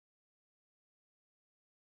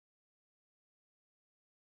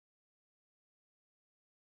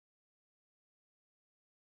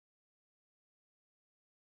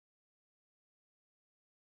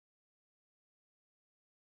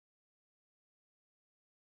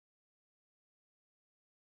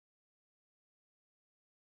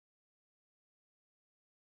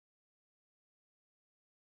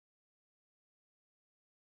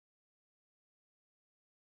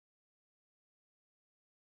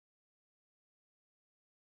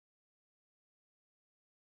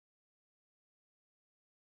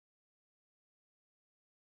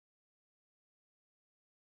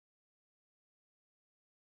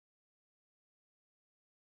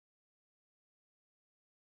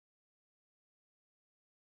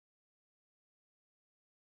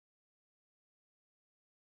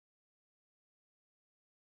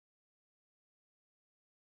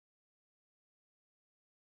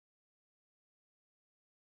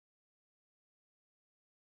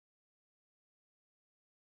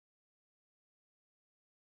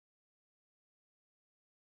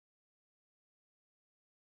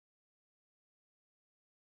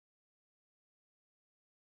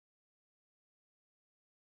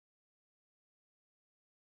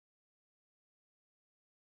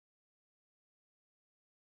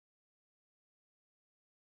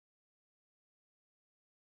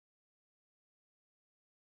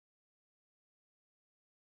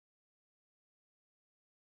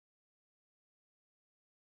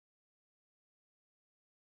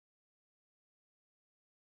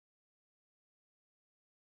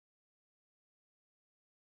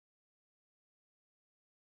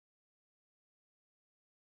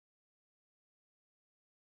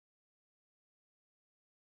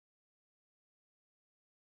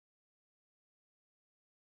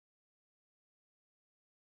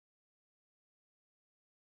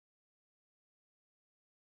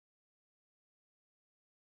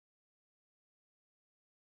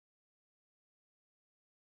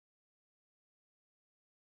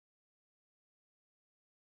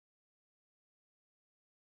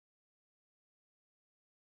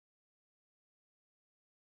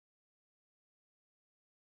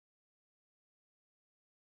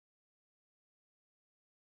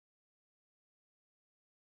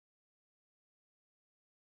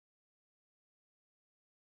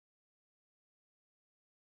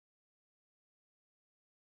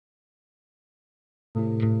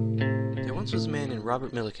There once was a man named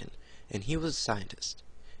Robert Millikan, and he was a scientist.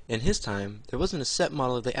 In his time, there wasn't a set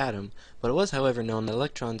model of the atom, but it was however known that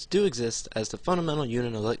electrons do exist as the fundamental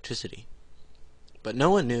unit of electricity. But no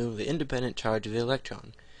one knew the independent charge of the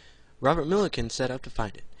electron. Robert Millikan set out to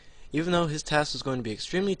find it. Even though his task was going to be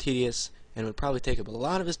extremely tedious and would probably take up a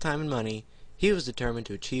lot of his time and money, he was determined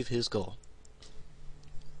to achieve his goal.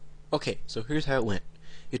 Okay, so here's how it went.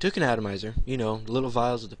 He took an atomizer, you know, the little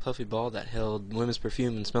vials with the puffy ball that held women's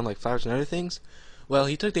perfume and smelled like flowers and other things. Well,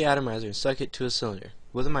 he took the atomizer and stuck it to a cylinder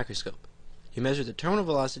with a microscope. He measured the terminal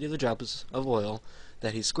velocity of the droplets of oil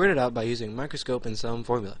that he squirted out by using a microscope and some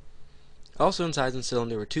formula. Also inside the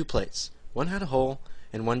cylinder were two plates. One had a hole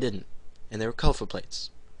and one didn't, and they were colorful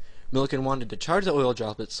plates. Millikan wanted to charge the oil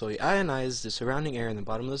droplets, so he ionized the surrounding air in the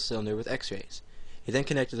bottom of the cylinder with X-rays. He then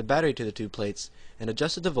connected the battery to the two plates and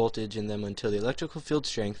adjusted the voltage in them until the electrical field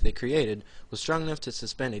strength they created was strong enough to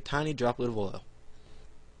suspend a tiny droplet of oil.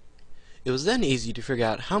 It was then easy to figure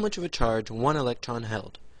out how much of a charge one electron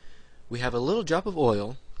held. We have a little drop of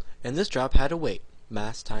oil, and this drop had a weight,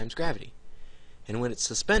 mass times gravity. And when it's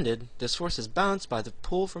suspended, this force is balanced by the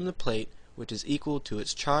pull from the plate, which is equal to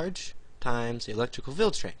its charge times the electrical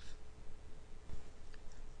field strength.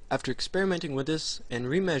 After experimenting with this and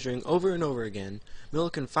remeasuring over and over again,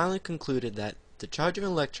 Millikan finally concluded that the charge of an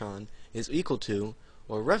electron is equal to,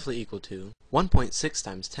 or roughly equal to, 1.6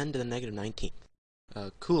 times 10 to the negative 19th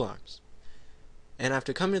coulombs. And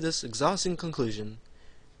after coming to this exhausting conclusion,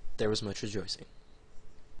 there was much rejoicing.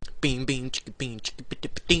 Bean bean chicka bean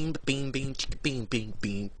chicka bean bean bean chicka bean bean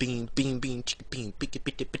bean bean bean chicka bean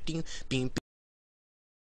bean bean